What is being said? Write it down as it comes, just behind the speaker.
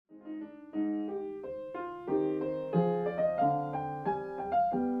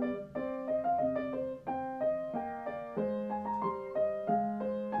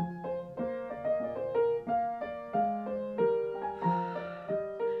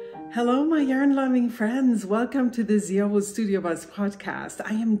Hello, my yarn-loving friends. Welcome to the ZiaWoolz Studio Buzz podcast.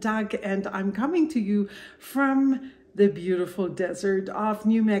 I am Doug, and I'm coming to you from the beautiful desert of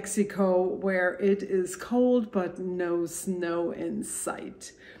New Mexico, where it is cold but no snow in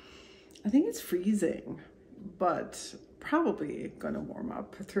sight. I think it's freezing, but probably going to warm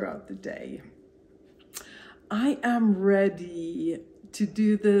up throughout the day. I am ready to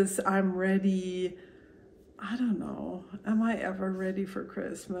do this. I'm ready. I don't know. Am I ever ready for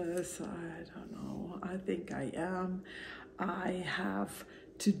Christmas? I don't know. I think I am. I have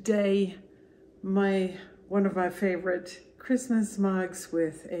today one of my favorite Christmas mugs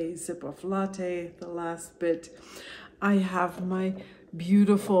with a sip of latte, the last bit. I have my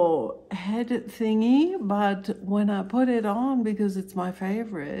beautiful head thingy, but when I put it on, because it's my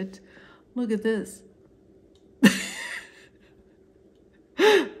favorite, look at this.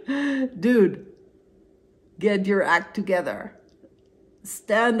 Dude. Get your act together.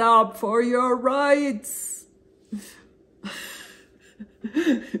 Stand up for your rights.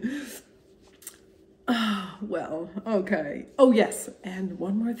 Well, okay. Oh, yes. And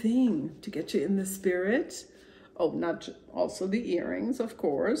one more thing to get you in the spirit. Oh, not also the earrings, of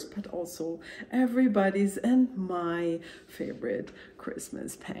course, but also everybody's and my favorite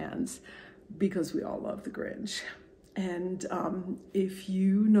Christmas pants, because we all love the Grinch. And if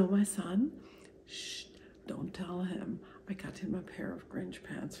you know my son, shh. Don't tell him I got him a pair of Grinch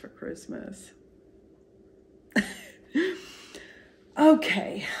pants for Christmas.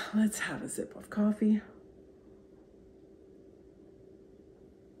 Okay, let's have a sip of coffee.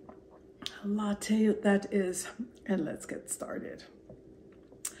 A latte, that is, and let's get started.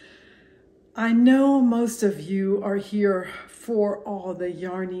 I know most of you are here for all the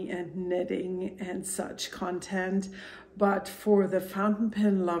yarny and knitting and such content, but for the fountain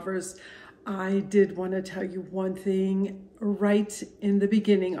pen lovers, I did want to tell you one thing right in the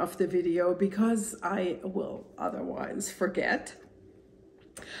beginning of the video, because I will otherwise forget.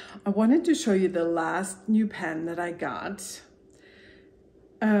 I wanted to show you the last new pen that I got,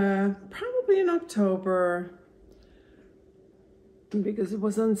 probably in October, because it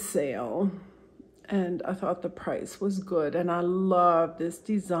was on sale. And I thought the price was good, and I love this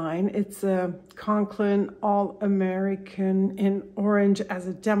design. It's a Conklin All-American in orange as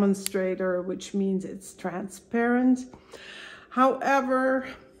a demonstrator, which means it's transparent. However,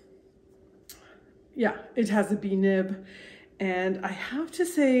 yeah, it has a B-nib, and I have to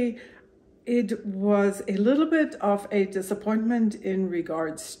say it was a little bit of a disappointment in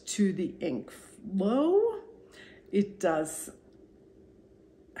regards to the ink flow. It does.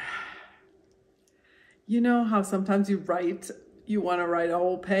 You know how sometimes you want to write a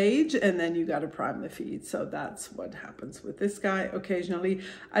whole page and then you got to prime the feed. So that's what happens with this guy occasionally.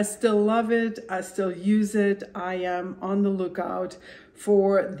 I still love it. I still use it. I am on the lookout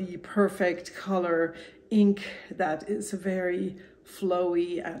for the perfect color ink that is very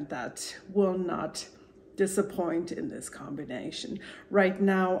flowy and that will not disappoint in this combination. Right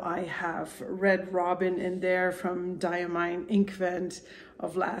now I have Red Robin in there from Diamine Inkvent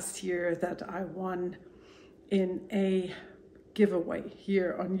of last year that I won in a giveaway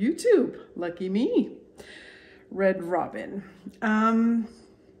here on YouTube. Lucky me. Red Robin.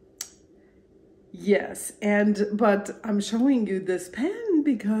 Yes, but I'm showing you this pen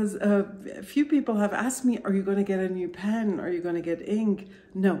because a few people have asked me, are you going to get a new pen? Are you going to get ink?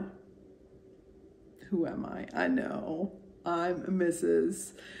 No. Who am I? I know. I'm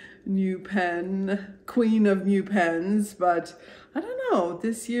Mrs. New Pen, Queen of New Pens, but I don't know.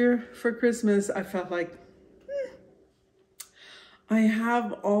 This year for Christmas, I felt like I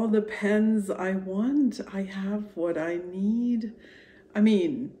have all the pens I want. I have what I need. I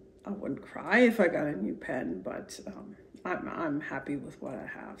mean, I wouldn't cry if I got a new pen, but I'm happy with what I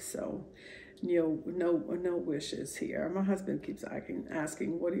have. So, no wishes here. My husband keeps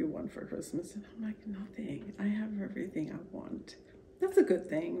asking, what do you want for Christmas? And I'm like, nothing. I have everything I want. That's a good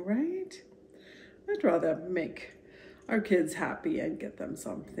thing, right? I'd rather make our kids happy and get them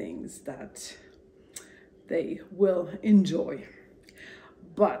some things that they will enjoy.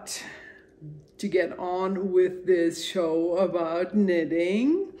 But to get on with this show about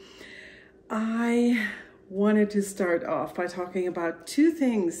knitting, I wanted to start off by talking about two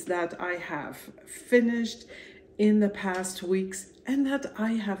things that I have finished in the past weeks and that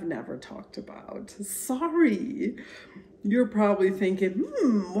I have never talked about. Sorry. You're probably thinking,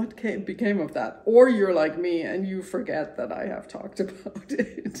 what became of that? Or you're like me and you forget that I have talked about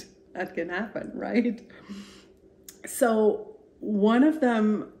it. That can happen, right? So one of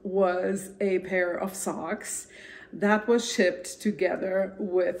them was a pair of socks that was shipped together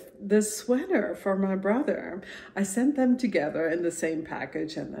with the sweater for my brother. I sent them together in the same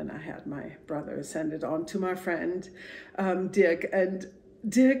package, and then I had my brother send it on to my friend Dick, and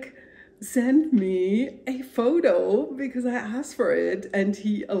Dick sent me a photo because I asked for it, and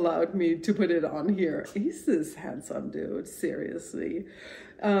he allowed me to put it on here. He's this handsome dude, seriously.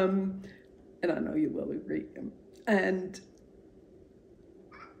 And I know you will agree. And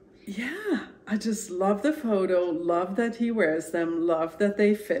yeah, I just love the photo, love that he wears them, love that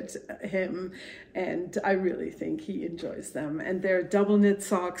they fit him, and I really think he enjoys them. And they're double knit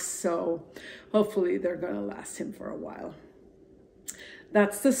socks, so hopefully they're gonna last him for a while.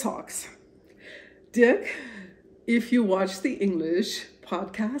 That's the socks. Dick, if you watch the English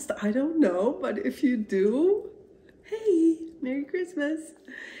podcast, I don't know, but if you do, hey, Merry Christmas.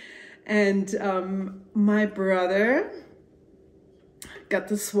 And my brother got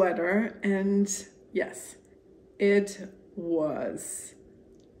the sweater, and yes, believe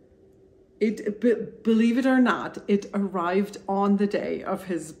it or not, it arrived on the day of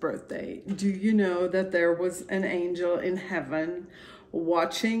his birthday. Do you know that there was an angel in heaven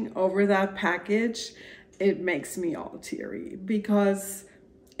watching over that package? It makes me all teary because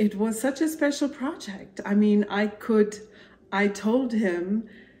it was such a special project. I mean, I told him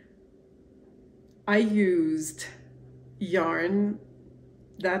I used yarn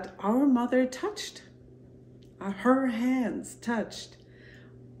that our mother touched, her hands touched,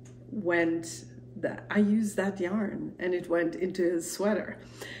 I used that yarn, and it went into his sweater.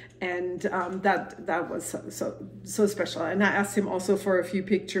 And that was so special. And I asked him also for a few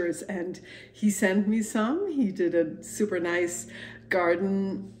pictures, and he sent me some. He did a super nice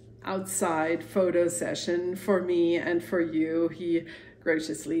garden outside photo session for me and for you. He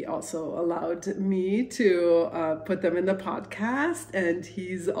graciously also allowed me to put them in the podcast, and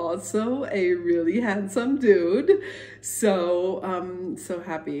he's also a really handsome dude. So so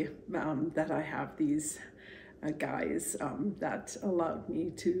happy that I have these guys that allowed me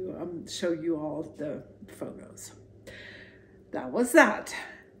to show you all the photos. That was that.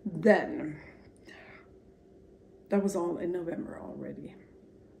 Then that was all in November already.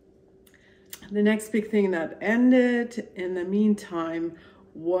 The next big thing that ended in the meantime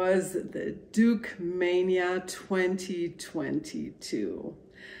was the Duke Mania 2022.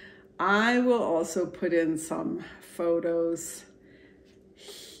 I will also put in some photos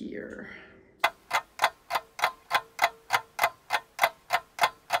here.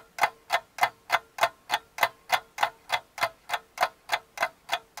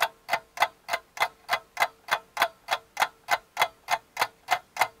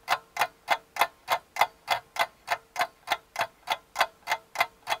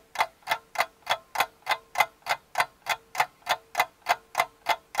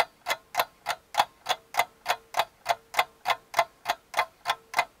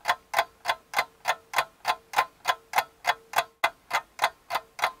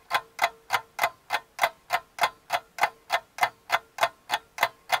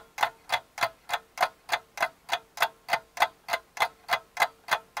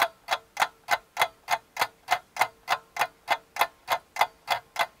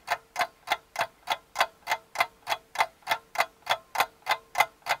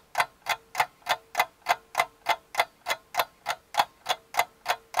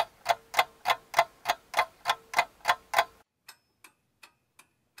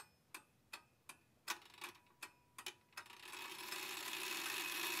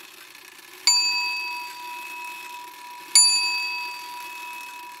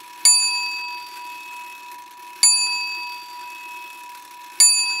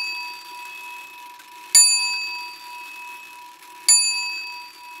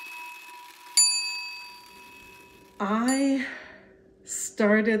 I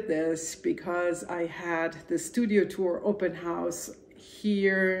started this because I had the studio tour open house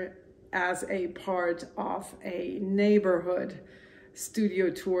here as a part of a neighborhood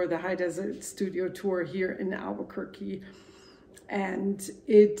studio tour, the High Desert Studio Tour here in Albuquerque. And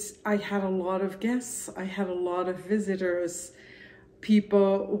I had a lot of guests, I had a lot of visitors.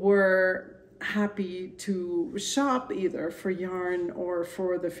 People were happy to shop either for yarn or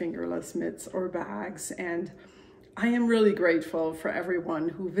for the fingerless mitts or bags, and I am really grateful for everyone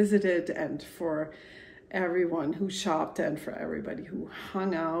who visited and for everyone who shopped and for everybody who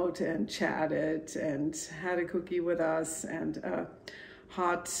hung out and chatted and had a cookie with us and a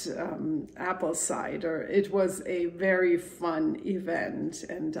hot apple cider. It was a very fun event,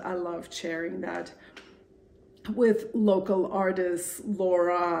 and I loved sharing that with local artists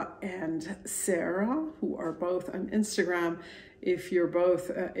Laura and Sarah, who are both on Instagram. If you're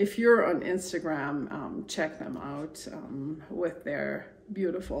on Instagram, check them out with their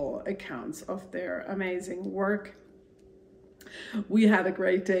beautiful accounts of their amazing work. We had a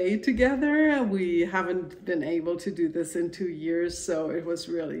great day together. We haven't been able to do this in 2 years, so it was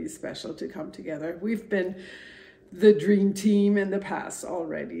really special to come together. We've been the dream team in the past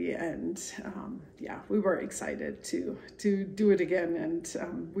already, and yeah, we were excited to do it again,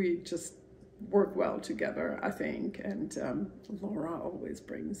 and we just work well together, I think. And Laura always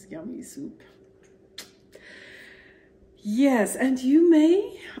brings yummy soup. Yes, and you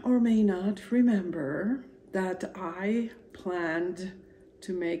may or may not remember that I planned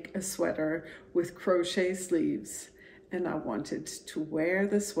to make a sweater with crochet sleeves, and I wanted to wear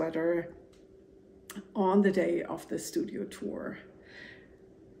the sweater on the day of the studio tour.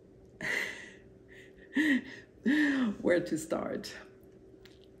 Where to start?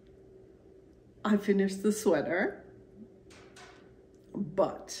 I finished the sweater,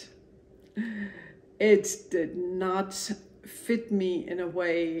 but it did not fit me in a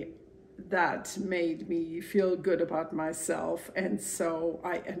way that made me feel good about myself, and so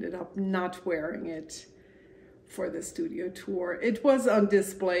I ended up not wearing it for the studio tour. It was on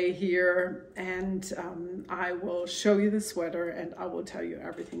display here, and I will show you the sweater and I will tell you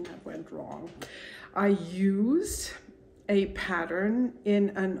everything that went wrong. I used a pattern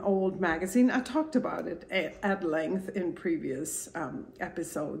in an old magazine. I talked about it at length in previous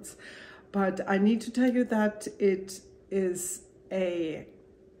episodes, but I need to tell you that it is a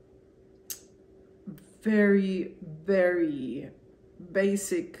very, very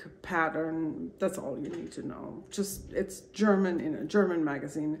basic pattern. That's all you need to know. Just, it's German, in a German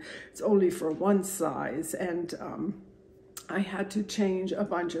magazine. It's only for one size, and I had to change a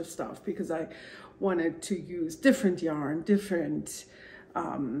bunch of stuff because I wanted to use different yarn, different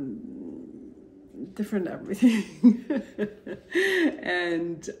everything.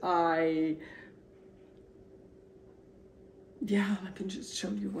 And yeah, let me just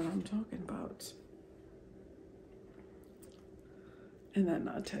show you what I'm talking about. And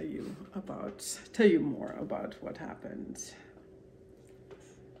then I'll tell you more about what happened.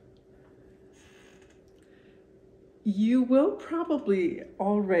 You will probably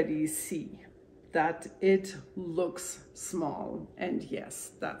already see that it looks small, and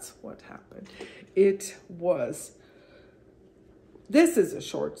yes, that's what happened. This is a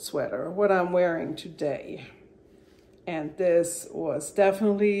short sweater, what I'm wearing today. And this was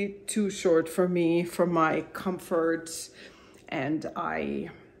definitely too short for me, for my comfort. And I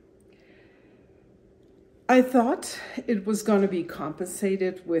thought it was going to be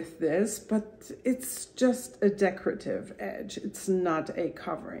compensated with this, but it's just a decorative edge. It's not a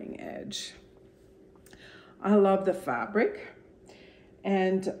covering edge. I love the fabric,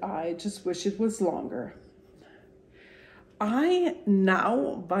 and I just wish it was longer. I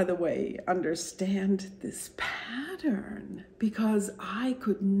now, by the way, understand this pattern because I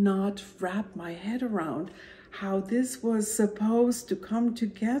could not wrap my head around how this was supposed to come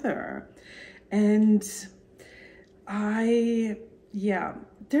together. And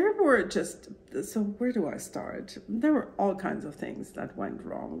there were just, so where do I start? There were all kinds of things that went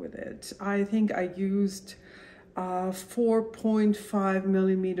wrong with it. I think I used 4.5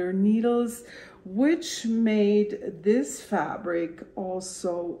 millimeter needles, which made this fabric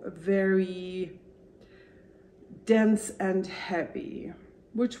also very dense and heavy,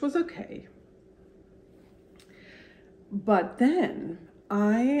 which was okay. But then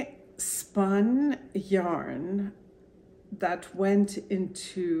I spun yarn that went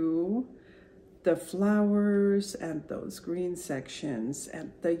into the flowers and those green sections,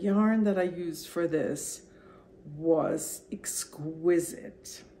 and the yarn that I used for this was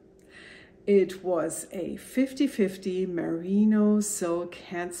exquisite. It was a 50-50 merino silk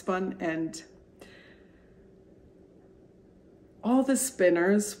handspun, and all the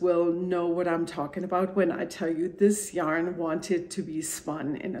spinners will know what I'm talking about when I tell you this yarn wanted to be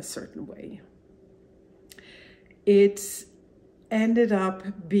spun in a certain way. It ended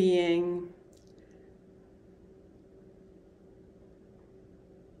up being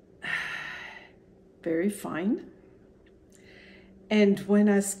very fine. And when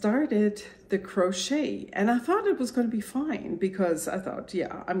I started the crochet, and I thought it was going to be fine because I thought,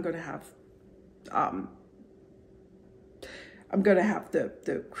 yeah, I'm going to have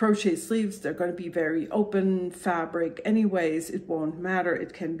the crochet sleeves. They're going to be very open fabric anyways. It won't matter.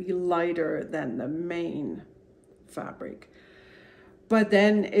 It can be lighter than the main fabric. But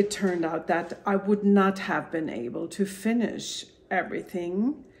then it turned out that I would not have been able to finish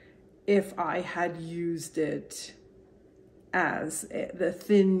everything if I had used it as the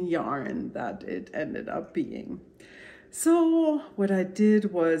thin yarn that it ended up being. So what I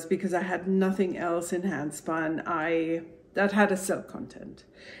did was, because I had nothing else in handspun, that had a silk content.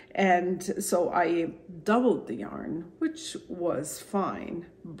 And so I doubled the yarn, which was fine,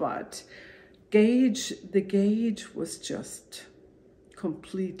 but the gauge was just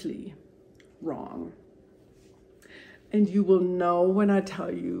completely wrong. And you will know when I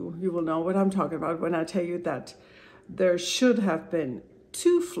tell you, you will know what I'm talking about when I tell you that there should have been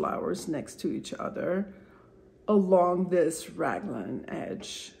 2 flowers next to each other along this raglan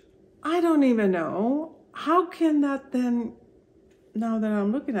edge. I don't even know. How can that then, now that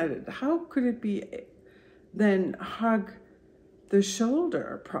I'm looking at it, how could it be then hug the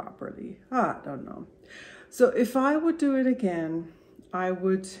shoulder properly? I don't know. So if I would do it again, I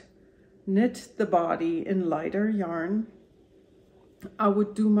would knit the body in lighter yarn. I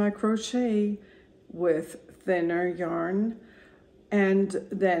would do my crochet with thinner yarn, and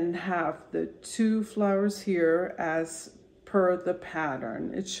then have the 2 flowers here as per the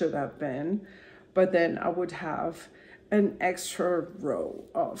pattern it should have been, but then I would have an extra row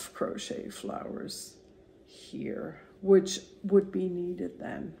of crochet flowers here, which would be needed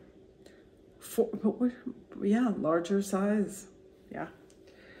then for, yeah, larger size.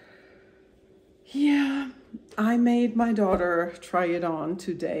 Yeah, I made my daughter try it on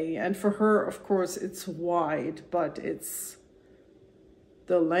today, and for her, of course, it's wide, but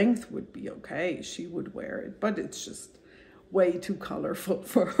the length would be okay. She would wear it, but it's just way too colorful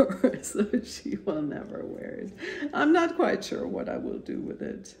for her, so she will never wear it. I'm not quite sure what I will do with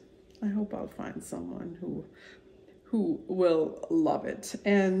it. I hope I'll find someone who will love it.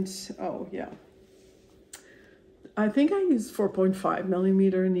 And oh yeah, I think I used 4.5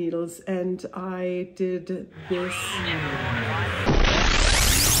 millimeter needles, and I did this.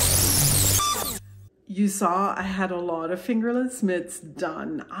 You saw I had a lot of fingerless mitts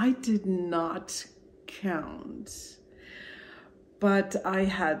done. I did not count, but I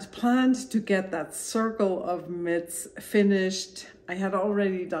had planned to get that circle of mitts finished. I had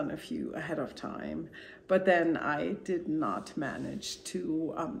already done a few ahead of time, but then I did not manage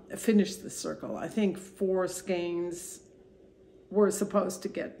to finish the circle. I think 4 skeins were supposed to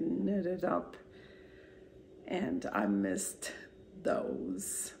get knitted up, and I missed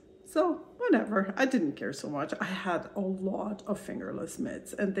those. So whatever, I didn't care so much. I had a lot of fingerless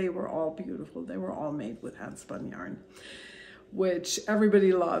mitts, and they were all beautiful. They were all made with handspun yarn, which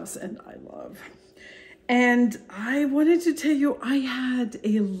everybody loves and I love. And I wanted to tell you, I had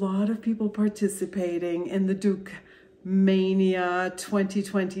a lot of people participating in the Duke Mania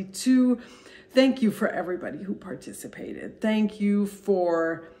 2022. Thank you for everybody who participated. Thank you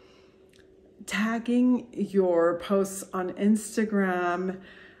for tagging your posts on Instagram.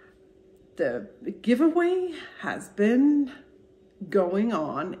 The giveaway has been going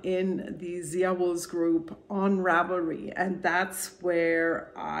on in the ZiaWoolz group on Ravelry, and that's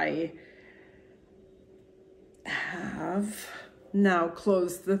where I have now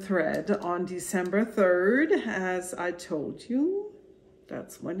closed the thread on December 3rd, as I told you.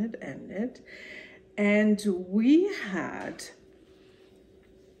 That's when it ended. And we had,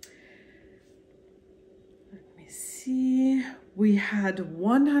 let me see, we had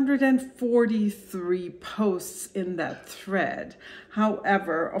 143 posts in that thread.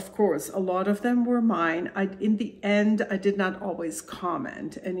 However, of course, a lot of them were mine. In the end, I did not always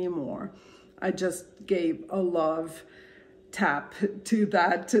comment anymore. I just gave a love tap to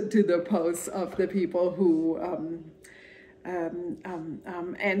the posts of the people who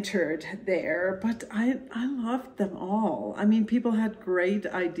entered there, but I loved them all. I mean, people had great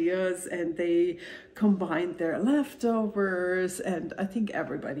ideas, and they combined their leftovers, and I think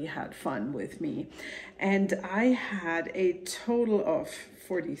everybody had fun with me. And I had a total of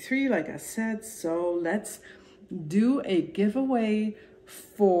 43, like I said, so let's do a giveaway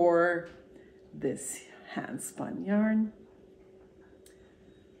for this handspun yarn,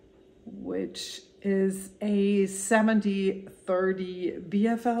 which is a 70/30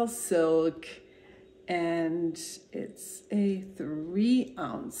 BFL silk, and it's a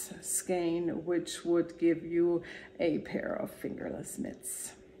 3-ounce skein, which would give you a pair of fingerless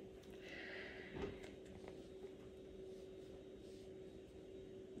mitts.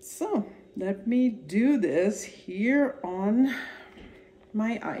 So let me do this here on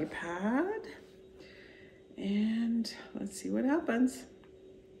my iPad, and let's see what happens.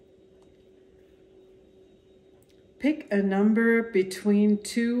 Pick a number between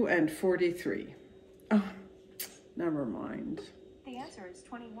 2 and 43. Oh, never mind. The answer is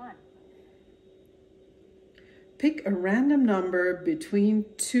 21. Pick a random number between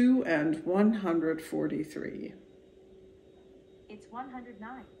 2 and 143. It's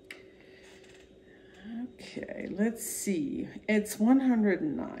 109. Okay, let's see. It's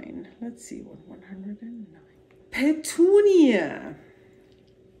 109. Let's see what 109. Petunia.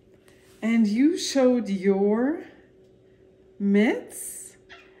 And you showed your mitts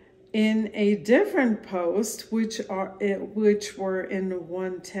in a different post, which were in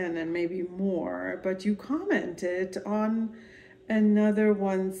 110 and maybe more, but you commented on another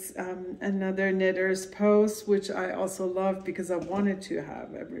knitter's post, which I also loved because I wanted to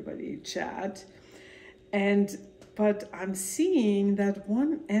have everybody chat. But I'm seeing that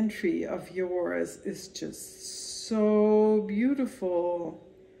one entry of yours is just so beautiful.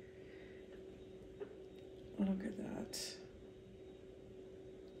 Look at that.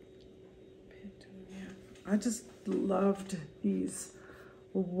 I just loved these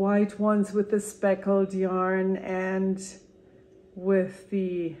white ones with the speckled yarn and with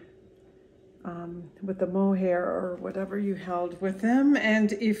the mohair or whatever you held with them.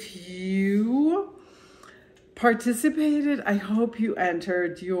 And if you participated, I hope you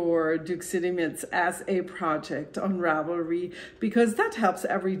entered your Duke City Mitts as a project on Ravelry, because that helps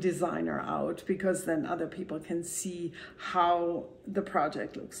every designer out, because then other people can see how the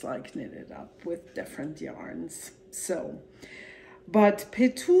project looks like knitted up with different yarns. So, but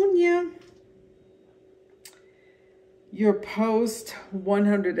Petunia, your post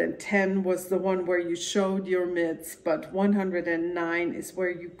 110 was the one where you showed your mitts, but 109 is where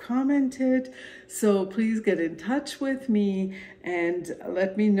you commented. So please get in touch with me and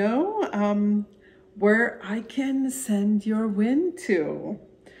let me know where I can send your win to.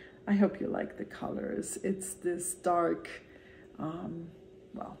 I hope you like the colors. It's this dark,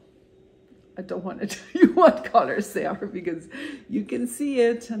 well, I don't want to tell you what colors they are because you can see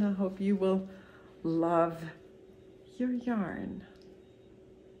it, and I hope you will love your yarn.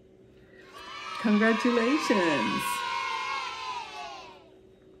 Congratulations.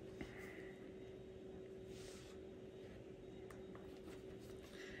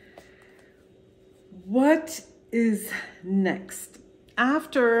 What is next?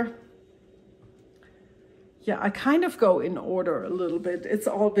 After, yeah, I kind of go in order a little bit. It's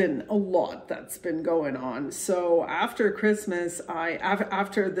all been a lot that's been going on. So after Christmas,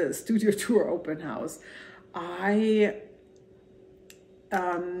 after the studio tour open house, I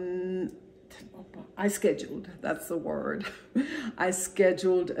scheduled, that's the word. I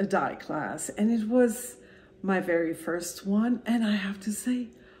scheduled a dye class, and it was my very first one. And I have to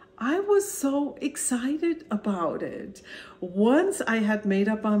say, I was so excited about it. Once I had made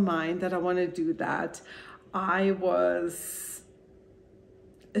up my mind that I want to do that, I was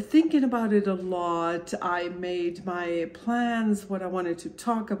thinking about it a lot. I made my plans, what I wanted to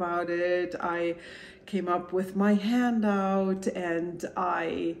talk about it. I came up with my handout, and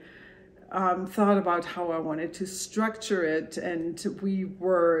I thought about how I wanted to structure it. And we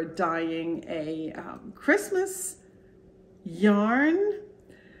were dyeing a Christmas yarn,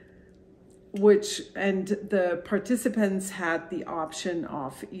 and the participants had the option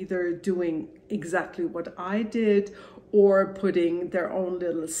of either doing exactly what I did or putting their own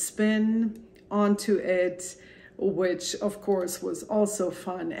little spin onto it, which of course was also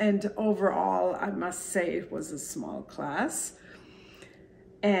fun. And overall, I must say it was a small class,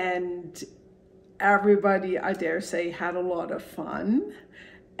 and everybody, I dare say, had a lot of fun.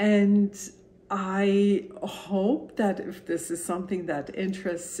 And I hope that if this is something that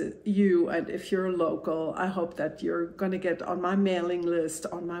interests you, and if you're local, I hope that you're going to get on my mailing list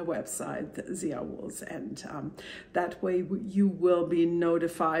on my website, ZiaWoolz, and that way you will be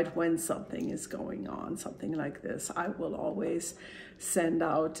notified when something is going on, something like this. I will always send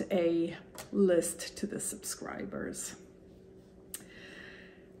out a list to the subscribers.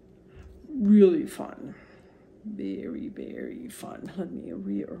 Really fun. Very, very fun. Let me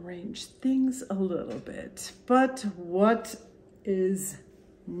rearrange things a little bit. But what is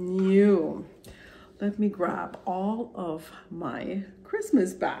new? Let me grab all of my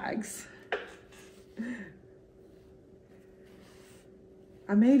Christmas bags.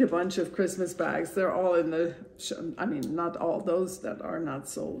 I made a bunch of Christmas bags. They're all in the shop. I mean, not all. Those that are not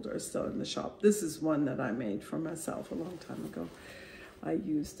sold are still in the shop. This is one that I made for myself a long time ago. I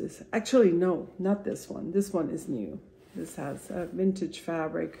used this. Actually, no, not this one. This one is new. This has a vintage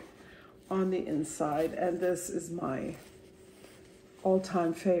fabric on the inside, and this is my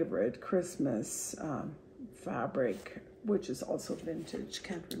all-time favorite Christmas fabric, which is also vintage.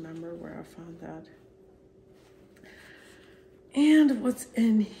 Can't remember where I found that. And what's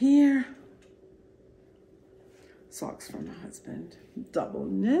in here? Socks for my husband. Double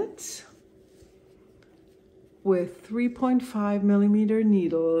knit. with 3.5 millimeter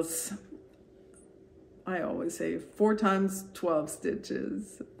needles. I always say 4 times 12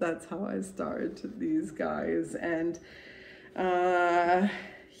 stitches. That's how I start these guys. And yeah,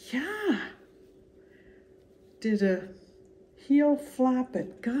 did a heel flap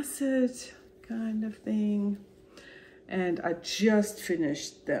and gusset kind of thing. And I just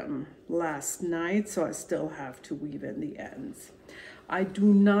finished them last night, so I still have to weave in the ends. I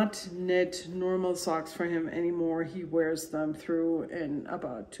do not knit normal socks for him anymore. He wears them through in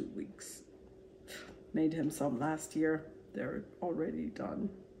about 2 weeks. Made him some last year. They're already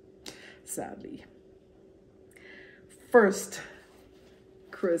done, sadly. First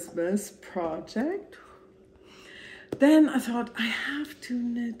Christmas project. Then I thought, I have to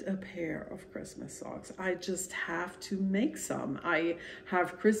knit a pair of Christmas socks. I just have to make some. I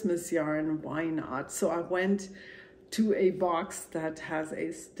have Christmas yarn, why not? So I went to a box that has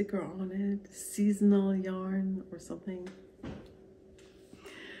a sticker on it, seasonal yarn or something.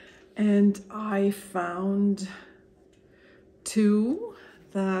 And I found 2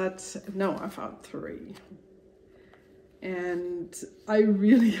 that, no, I found 3. And I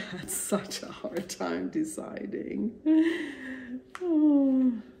really had such a hard time deciding.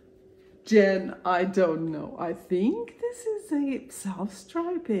 Oh. Jen, I don't know. I think this is a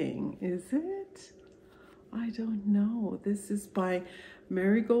self-striping, is it? I don't know. This is by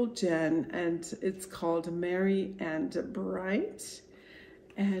Marigold Jen, and it's called Merry and Bright.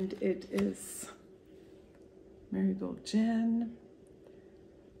 And it is Marigold Jen.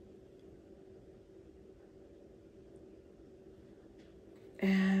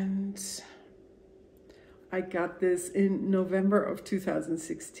 And I got this in November of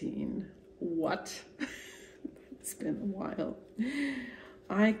 2016. What? It's been a while.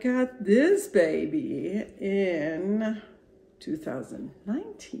 I got this baby in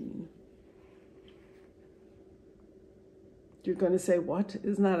 2019. You're going to say, what?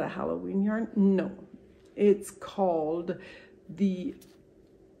 Isn't that a Halloween yarn? No. It's called the...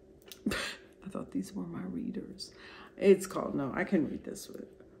 I thought these were my readers. It's called, no, I can read this with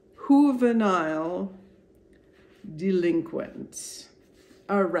Juvenile Delinquent.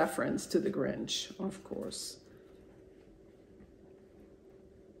 A reference to the Grinch, of course.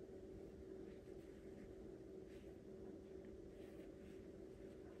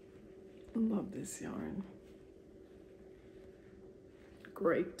 Love this yarn.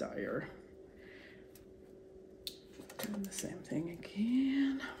 Great dyer. Doing the same thing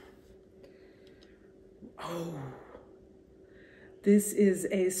again. Oh, this is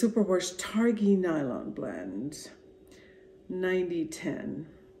a Superwash Targhee nylon blend, 90-10,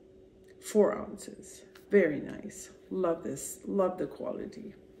 4 ounces. Very nice. Love this. Love the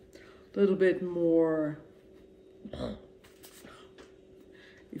quality. A little bit more,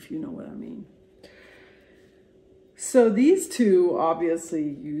 if you know what I mean. So these 2, obviously,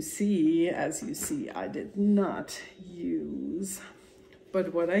 you see, as you see, I did not use.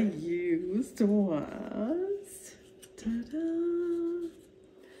 But what I used was, ta-da,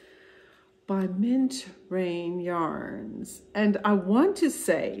 by Mint Rain Yarns. And I want to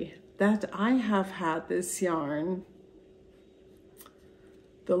say that I have had this yarn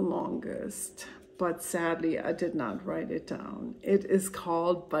the longest, but sadly I did not write it down. It is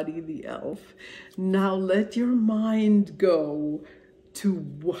called Buddy the Elf. Now let your mind go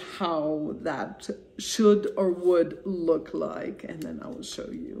to how that should or would look like, and then I will show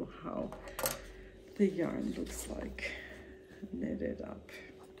you how the yarn looks like knitted up.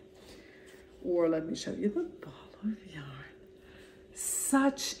 Or let me show you the ball of yarn.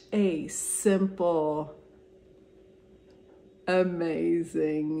 Such a simple,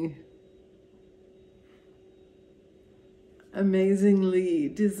 amazingly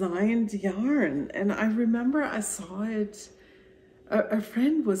designed yarn. And I remember I saw it, a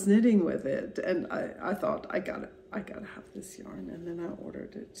friend was knitting with it, and I thought, I gotta have this yarn. And then I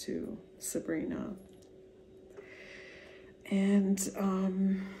ordered it to Sabrina. And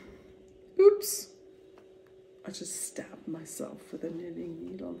oops, I just stabbed myself with a knitting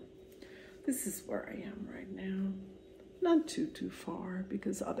needle. This is where I am right now. Not too far,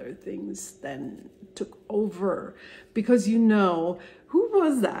 because other things then took over. Because you know, who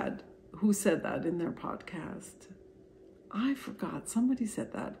was that who said that in their podcast? I forgot. Somebody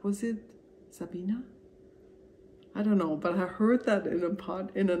said that. Was it Sabina? I don't know, but I heard that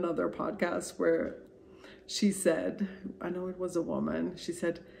in another podcast where she said, I know it was a woman, she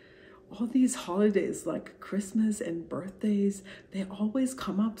said, all these holidays like Christmas and birthdays, they always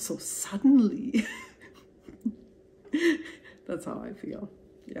come up so suddenly. That's how I feel.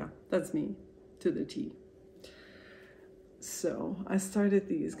 Yeah, that's me to the T. So I started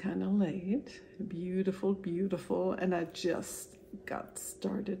these kind of late. Beautiful, beautiful. And I just got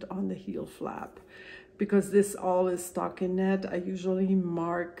started on the heel flap. Because this all is stockinette, I usually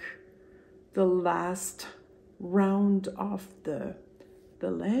mark the last round of the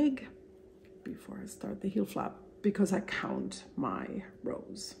leg before I start the heel flap, because I count my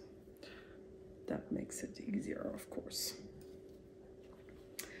rows. That makes it easier, of course.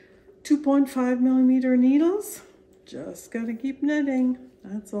 2.5 millimeter needles. Just gotta keep knitting,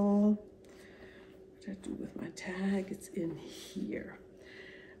 that's all. What did I do with my tag? It's in here.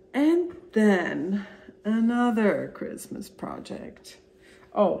 And then another Christmas project.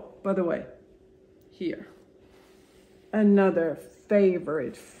 Oh, by the way, here. Another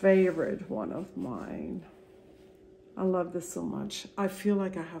favorite one of mine. I love this so much. I feel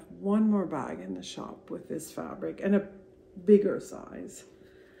like I have one more bag in the shop with this fabric and a bigger size.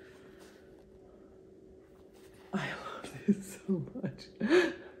 I love this so much.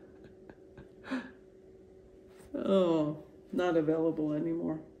 Oh, not available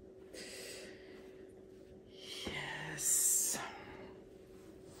anymore. Yes.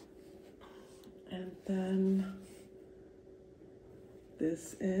 And then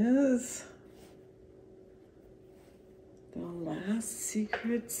this is the last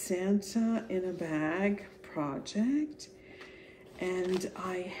Secret Santa in a Bag project. And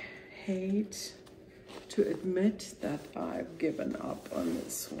I hate to admit that I've given up on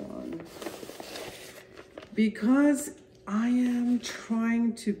this one, because I am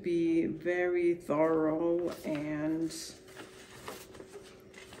trying to be very thorough and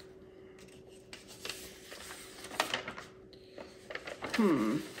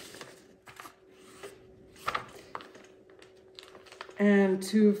and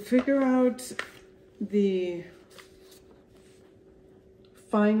to figure out the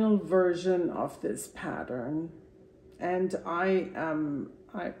final version of this pattern. And I'm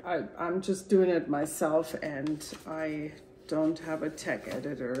just doing it myself, and I don't have a tech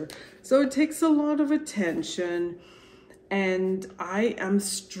editor, so it takes a lot of attention, and I am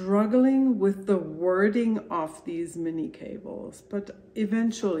struggling with the wording of these mini cables, but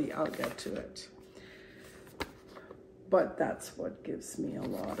eventually I'll get to it. But that's what gives me a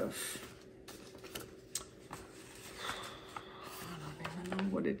lot of, I don't even know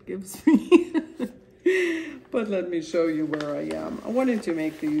what it gives me. But let me show you where I am. I wanted to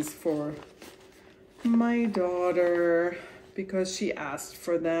make these for my daughter because she asked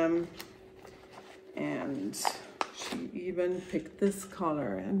for them, and she even picked this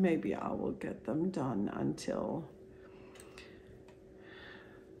color, and maybe I will get them done until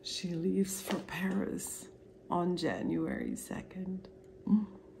she leaves for Paris on January 2nd.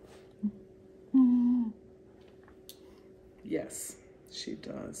 Yes, she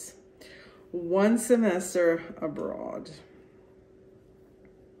does. 1 semester abroad.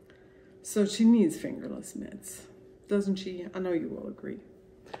 So she needs fingerless mitts, doesn't she? I know you will agree.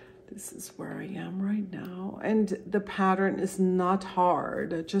 This is where I am right now. And the pattern is not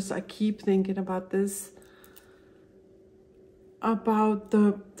hard. I keep thinking about this, about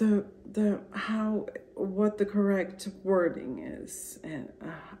what the correct wording is, and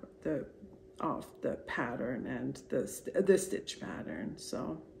of the pattern and the stitch pattern.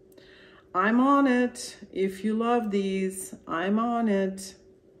 So I'm on it. If you love these, I'm on it.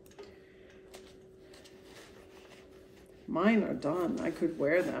 Mine are done. I could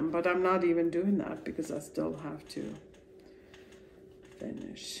wear them, but I'm not even doing that because I still have to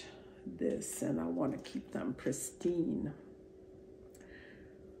finish this, and I want to keep them pristine.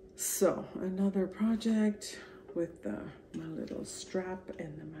 So another project with my little strap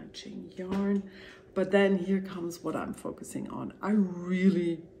and the matching yarn. But then here comes what I'm focusing on. I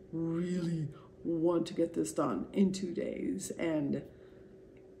really want to get this done in 2 days, and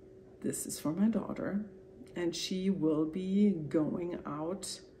this is for my daughter, and she will be going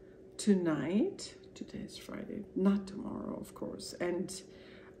out tonight. Today's Friday, not tomorrow, of course. And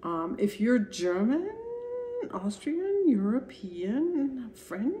if you're German, Austrian, European,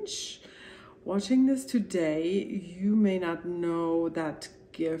 French, watching this today, you may not know that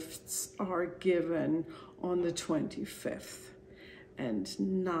gifts are given on the 25th. And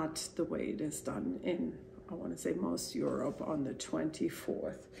not the way it is done in, I want to say, most Europe, on the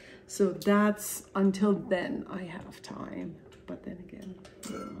 24th. So that's, until then I have time. But then again,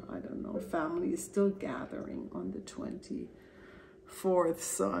 I don't know, family is still gathering on the 24th,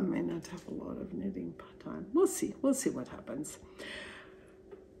 so I may not have a lot of knitting time. We'll see what happens.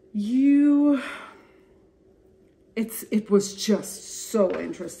 It was just so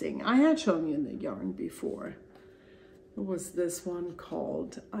interesting. I had shown you the yarn before. It was this one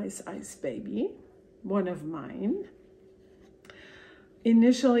called Ice Ice Baby, one of mine.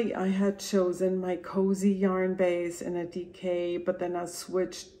 Initially, I had chosen my cozy yarn base in a DK, but then I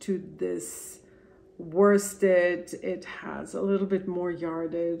switched to this worsted. It has a little bit more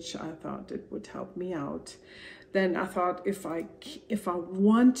yardage. I thought it would help me out. Then I thought if I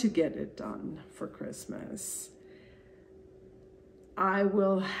want to get it done for Christmas, I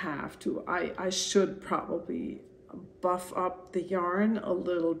will have to, I should probably buff up the yarn a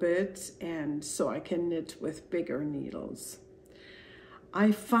little bit, and so I can knit with bigger needles.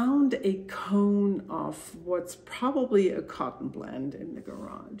 I found a cone of what's probably a cotton blend in the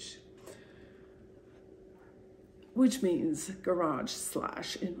garage, which means garage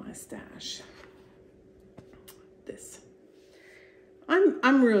 / in my stash. This.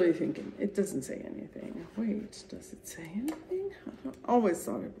 I'm really thinking, it doesn't say anything. Wait, does it say anything? I always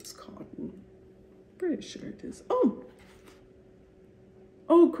thought it was cotton. Pretty sure it is. Oh,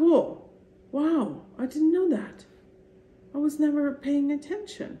 cool. Wow, I didn't know that. I was never paying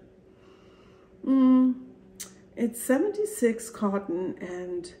attention. It's 76 cotton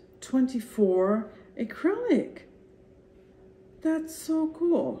and 24 acrylic. That's so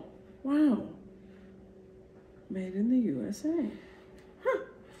cool. Wow. Made in the USA. Huh,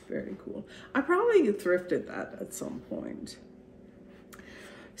 very cool. I probably thrifted that at some point.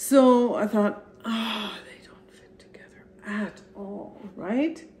 So I thought, they don't fit together at all,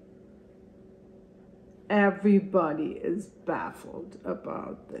 right? Everybody is baffled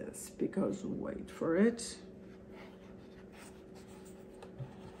about this because, wait for it.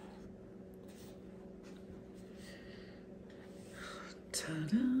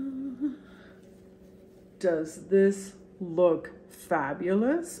 Ta-da! Does this look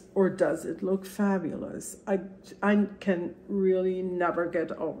fabulous, or does it look fabulous? I can really never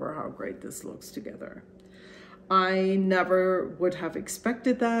get over how great this looks together. I never would have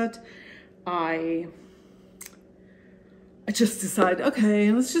expected that. I just decided,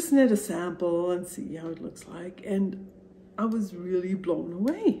 okay, let's just knit a sample and see how it looks like. And I was really blown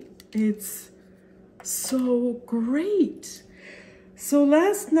away. It's so great. So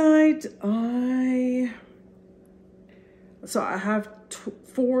last night I have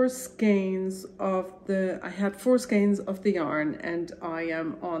 4 skeins of I had 4 skeins of the yarn, and I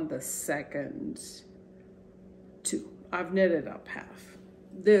am on the second 2. I've knitted up half.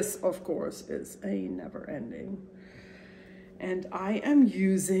 This, of course, is a never ending. And I am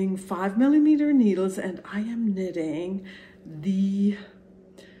using 5mm needles, and I am knitting the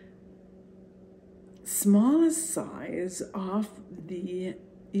smallest size of the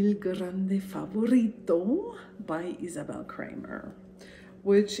Il Grande Favorito by Isabel Kramer,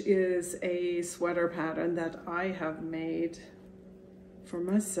 which is a sweater pattern that I have made for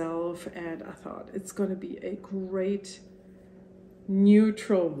myself, and I thought it's going to be a great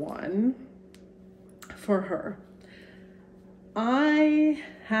neutral one for her. I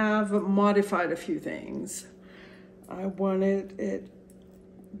have modified a few things. I wanted it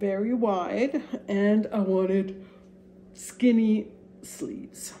very wide, and I wanted skinny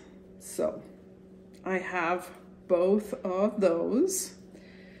sleeves. So I have both of those.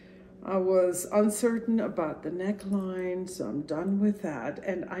 I was uncertain about the neckline, so I'm done with that.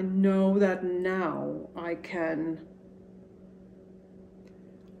 And I know that now I can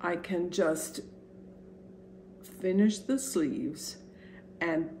just finish the sleeves,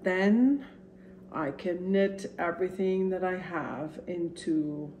 and then I can knit everything that I have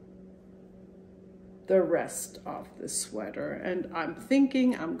into the rest of the sweater. And I'm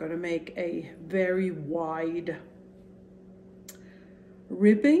thinking I'm gonna make a very wide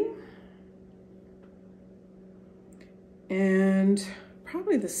ribbing, and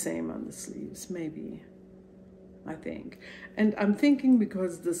probably the same on the sleeves, maybe, I think. And I'm thinking,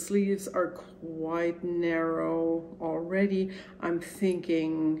 because the sleeves are quite narrow already, I'm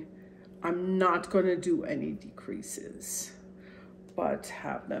thinking I'm not gonna do any decreases, but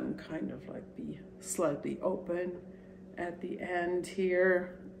have them kind of like be slightly open at the end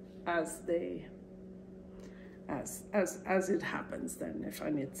here as it happens then,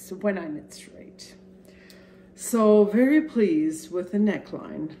 when I knit straight. So very pleased with the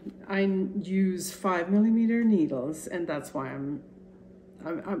neckline. I use 5mm needles, and that's why I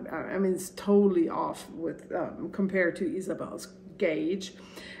mean, it's totally off with compared to Isabel's gauge,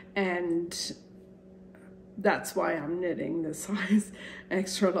 and that's why I'm knitting the size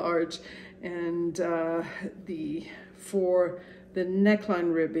extra large. And for the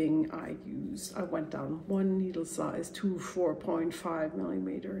neckline ribbing, I went down 1 needle size to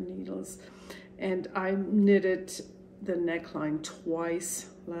 4.5mm needles, and I knitted the neckline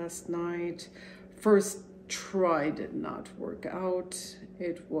twice last night. First try did not work out.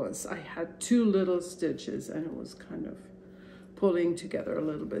 I had 2 little stitches, and it was kind of pulling together a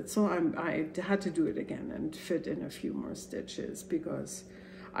little bit. So I had to do it again and fit in a few more stitches because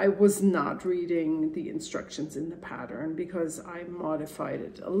I was not reading the instructions in the pattern because I modified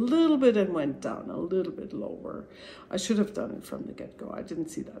it a little bit and went down a little bit lower. I should have done it from the get-go. I didn't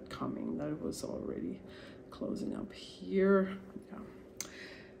see that coming, that it was already closing up here.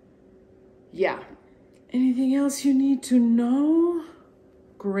 Yeah. Anything else you need to know?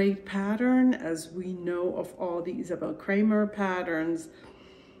 Great pattern, as we know of all the Isabel Kramer patterns.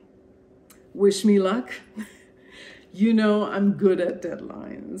 Wish me luck. You know I'm good at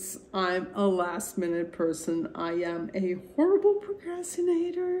deadlines. I'm a last minute person. I am a horrible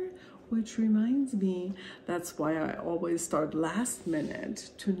procrastinator, which reminds me, that's why I always start last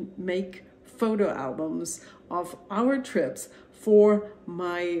minute to make photo albums of our trips for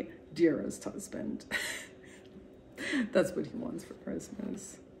my dearest husband. That's what he wants for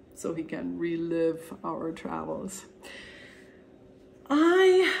Christmas, so he can relive our travels.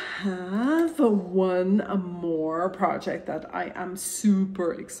 I have one more project that I am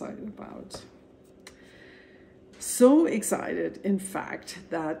super excited about. So excited, in fact,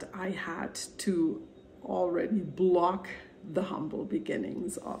 that I had to already block the humble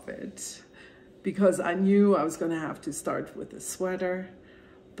beginnings of it because I knew I was going to have to start with a sweater,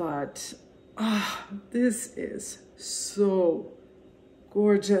 but this is so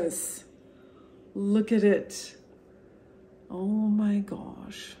gorgeous. Look at it. Oh my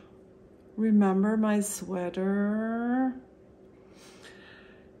gosh. Remember my sweater?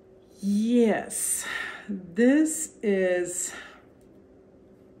 Yes, this is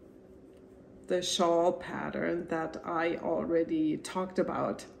the shawl pattern that I already talked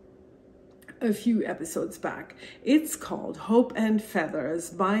about a few episodes back. It's called Hope and Feathers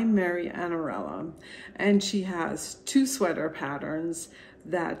by Mary Annarella, and she has two sweater patterns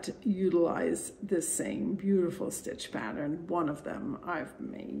that utilize the same beautiful stitch pattern. One of them I've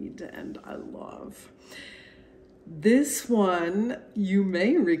made and I love. This one, you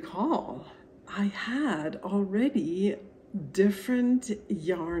may recall, I had already different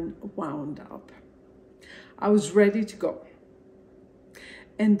yarn wound up. I was ready to go.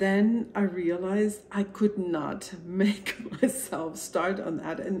 And then I realized I could not make myself start on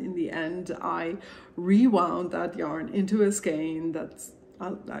that. And in the end, I rewound that yarn into a skein.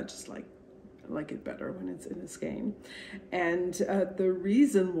 I just like it better when it's in a skein. And the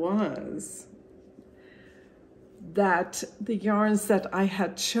reason was that the yarns that I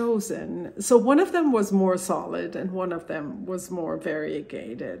had chosen, so one of them was more solid and one of them was more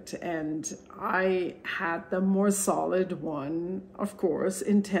variegated, and I had the more solid one, of course,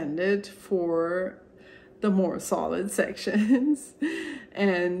 intended for the more solid sections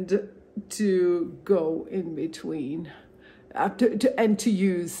and to go in between,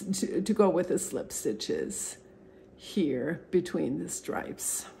 to go with the slip stitches here between the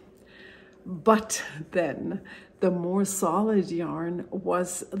stripes. But then the more solid yarn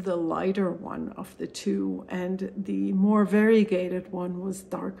was the lighter one of the two, and the more variegated one was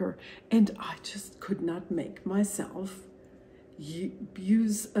darker. And I just could not make myself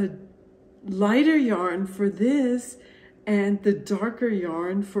use a lighter yarn for this and the darker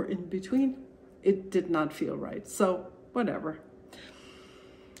yarn for in between. It did not feel right. So whatever.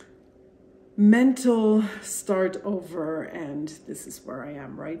 Mental start over, and this is where I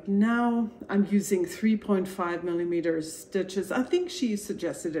am right now. I'm using 3.5 millimeter stitches. I think she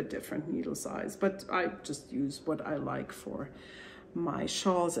suggested a different needle size, but I just use what I like for my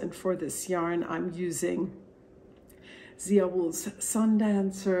shawls. And for this yarn, I'm using ZiaWoolz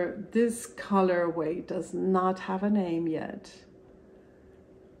Sundancer. This colorway does not have a name yet,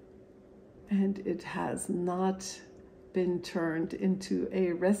 and it has not been turned into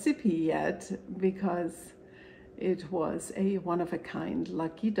a recipe yet because it was a one-of-a-kind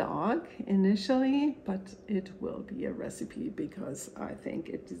lucky dog initially, but it will be a recipe because I think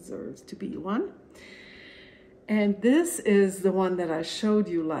it deserves to be one. And this is the one that I showed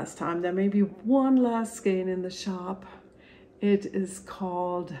you last time. There may be one last skein in the shop. It is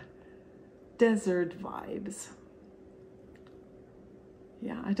called Desert Vibes.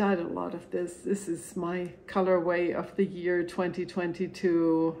 Yeah, I dyed a lot of this. This is my colorway of the year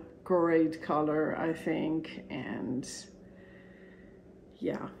 2022. Great color, I think. And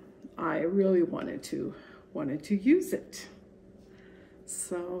yeah, I really wanted to use it.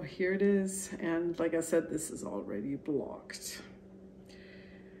 So here it is. And like I said, this is already blocked.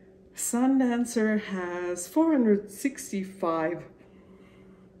 Sundancer has 465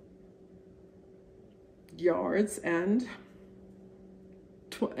 yards and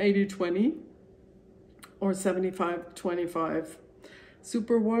 80-20 or 75-25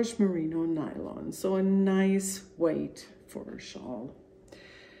 superwash merino nylon. So a nice weight for a shawl.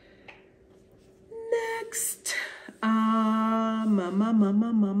 Next,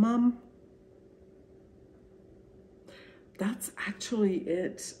 that's actually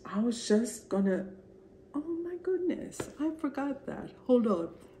it. I was just gonna, oh my goodness, I forgot that. Hold on.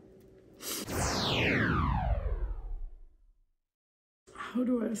 How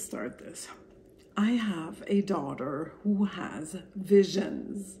do I start this? I have a daughter who has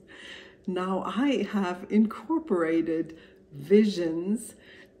visions. Now I have incorporated visions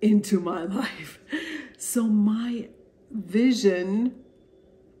into my life. So my vision,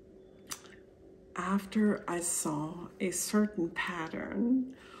 after I saw a certain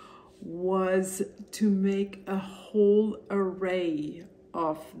pattern, was to make a whole array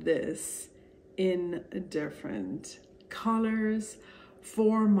of this in different colors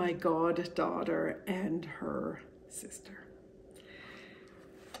for my goddaughter and her sister.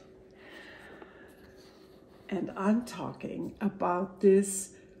 And I'm talking about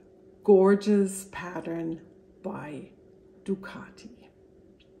this gorgeous pattern by Ducati.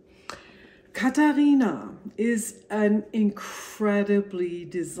 Katharina is an incredibly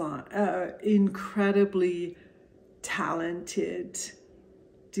talented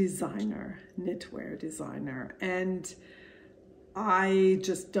designer, knitwear designer, and I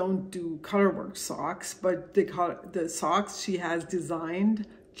just don't do colorwork socks, but the socks she has designed,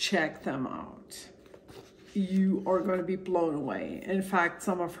 check them out. You are going to be blown away. In fact,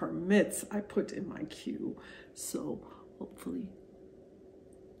 some of her mitts I put in my queue, so hopefully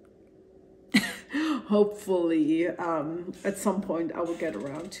at some point I will get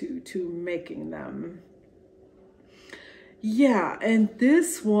around to making them. Yeah, and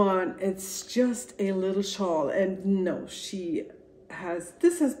this one, it's just a little shawl, and no,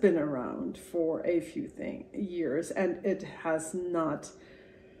 this has been around for a few years, and it has not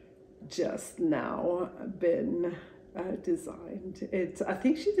just now been designed. I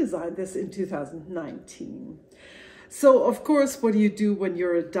think she designed this in 2019. So of course, what do you do when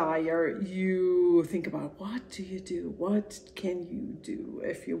you're a dyer? You think about, what do you do? What can you do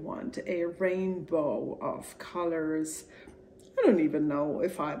if you want a rainbow of colors? I don't even know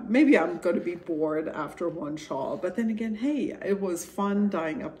if maybe I'm going to be bored after one shawl, but then again, hey, it was fun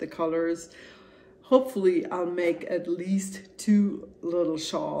dyeing up the colors. Hopefully I'll make at least 2 little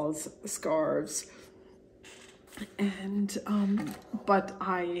shawls, scarves. And, but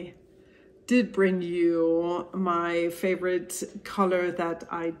I did bring you my favorite color that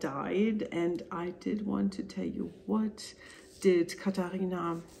I dyed, and I did want to tell you, what did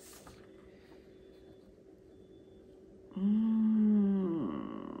Katharina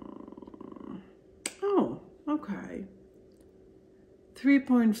oh, okay.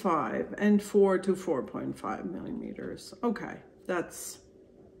 3.5 and 4 to 4.5 millimeters. Okay,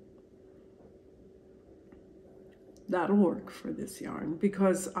 that'll work for this yarn,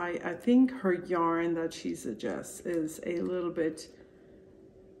 because I think her yarn that she suggests is a little bit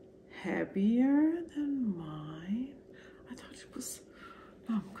heavier than mine. I thought it was,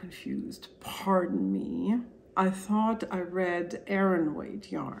 I'm confused, pardon me. I thought I read Aran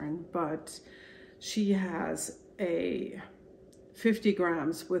weight yarn, but she has a 50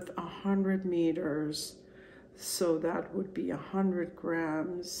 grams with 100 meters, so that would be 100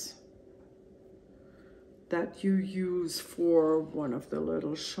 grams that you use for one of the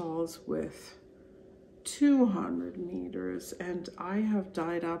little shawls with 200 meters. And I have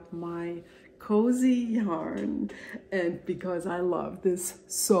dyed up my cozy yarn, and because I love this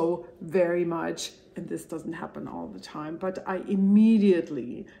so very much, and this doesn't happen all the time, but I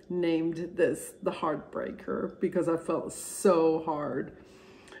immediately named this the Heartbreaker because I felt so hard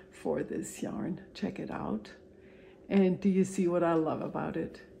for this yarn. Check it out. And do you see what I love about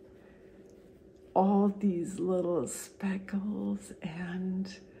it? All these little speckles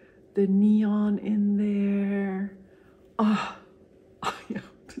and the neon in there. Oh, I am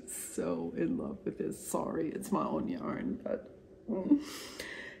so in love with this. Sorry, it's my own yarn, but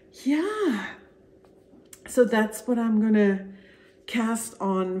yeah. So that's what I'm gonna cast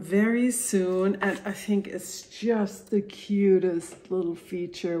on very soon, and I think it's just the cutest little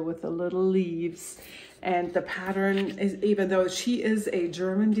feature with the little leaves. And the pattern is, even though she is a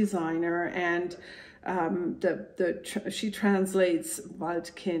German designer, and she translates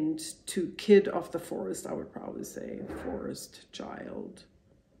Waldkind to kid of the forest, I would probably say forest child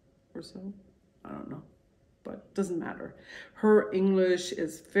or so, I don't know, but doesn't matter. Her English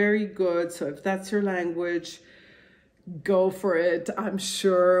is very good, so if that's your language, go for it. I'm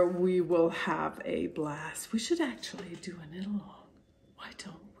sure we will have a blast. We should actually do a knit-along. Why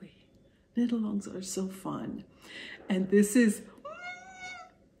don't we? Knit-alongs are so fun. And this is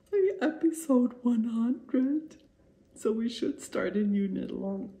episode 100. So we should start a new knit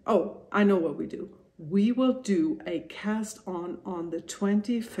along. Oh, I know what we do. We will do a cast on the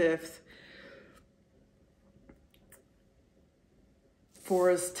 25th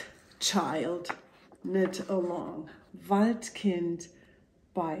Forest Child knit along. Waldkind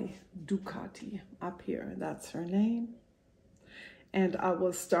by Ducati. Up here, that's her name. And I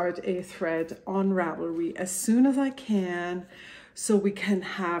will start a thread on Ravelry as soon as I can, so we can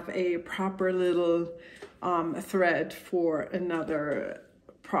have a proper little thread for another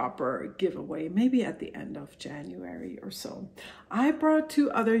proper giveaway, maybe at the end of January or so. I brought 2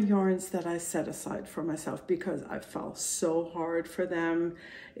 other yarns that I set aside for myself because I fell so hard for them.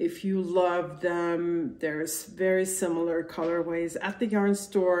 If you love them, there's very similar colorways at the yarn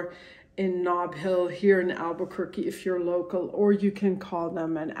store in Nob Hill here in Albuquerque if you're local, or you can call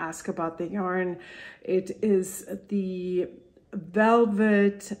them and ask about the yarn. It is the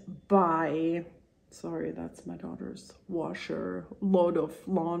Velvet by, sorry, that's my daughter's washer, load of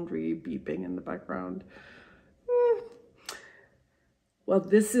laundry beeping in the background. Well,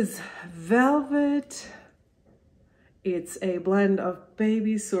 this is Velvet. It's a blend of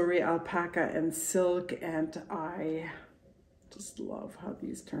baby suri, alpaca, and silk, and I just love how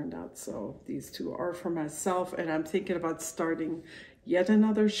these turned out. So these 2 are for myself, and I'm thinking about starting yet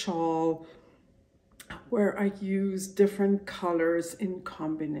another shawl where I use different colors in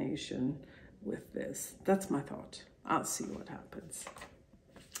combination with this. That's my thought. I'll see what happens.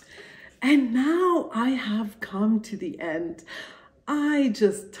 And now I have come to the end. I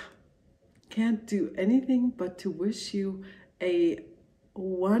just can't do anything but to wish you a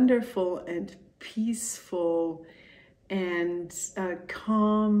wonderful and peaceful and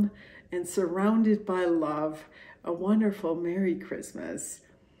calm and surrounded by love, a wonderful Merry Christmas.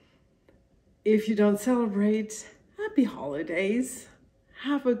 If you don't celebrate, happy holidays.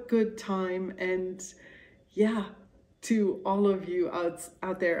 Have a good time, and yeah, to all of you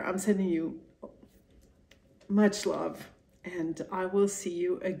out there, I'm sending you much love, and I will see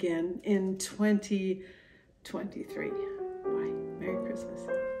you again in 2023. Bye. Merry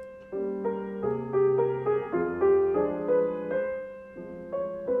Christmas.